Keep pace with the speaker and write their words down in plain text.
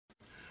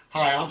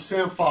Hi, I'm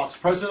Sam Fox,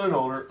 president and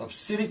owner of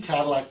City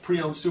Cadillac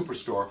Pre-Owned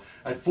Superstore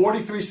at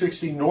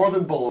 4360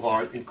 Northern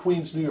Boulevard in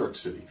Queens, New York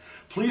City.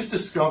 Please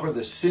discover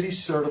the City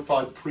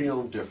Certified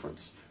Pre-Owned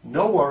difference.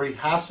 No worry,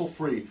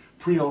 hassle-free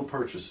pre-owned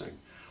purchasing.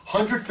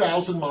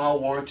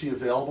 100,000-mile warranty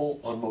available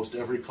on most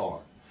every car.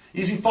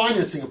 Easy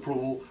financing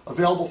approval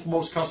available for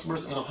most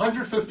customers and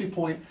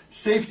 150-point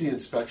safety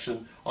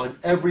inspection on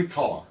every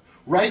car.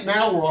 Right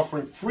now we're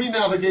offering free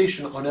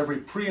navigation on every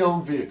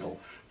pre-owned vehicle.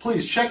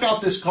 Please check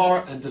out this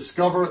car and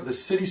discover the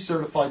City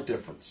Certified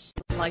difference.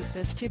 Like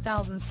this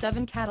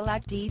 2007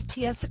 Cadillac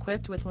DTS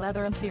equipped with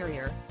leather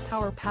interior,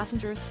 power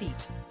passenger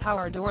seat,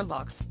 power door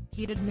locks,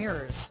 heated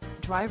mirrors,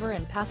 driver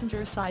and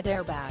passenger side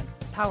airbag,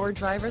 power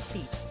driver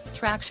seat,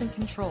 traction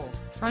control,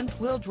 front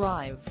wheel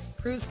drive,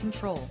 cruise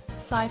control,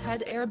 side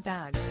head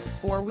airbag,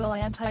 four-wheel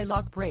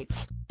anti-lock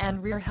brakes,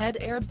 and rear head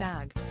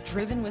airbag,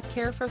 driven with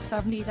care for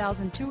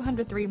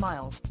 70,203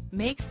 miles,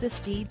 makes this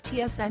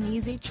DTS an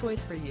easy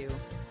choice for you.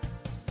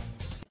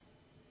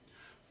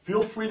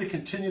 Feel free to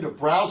continue to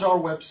browse our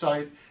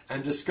website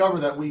and discover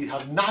that we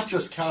have not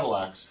just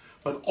Cadillacs,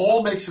 but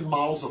all makes and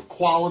models of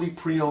quality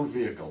pre-owned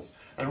vehicles.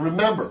 And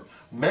remember,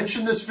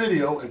 mention this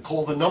video and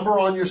call the number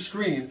on your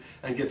screen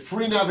and get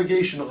free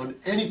navigation on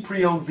any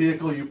pre-owned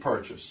vehicle you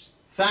purchase.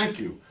 Thank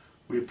you.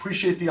 We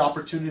appreciate the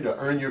opportunity to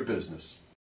earn your business.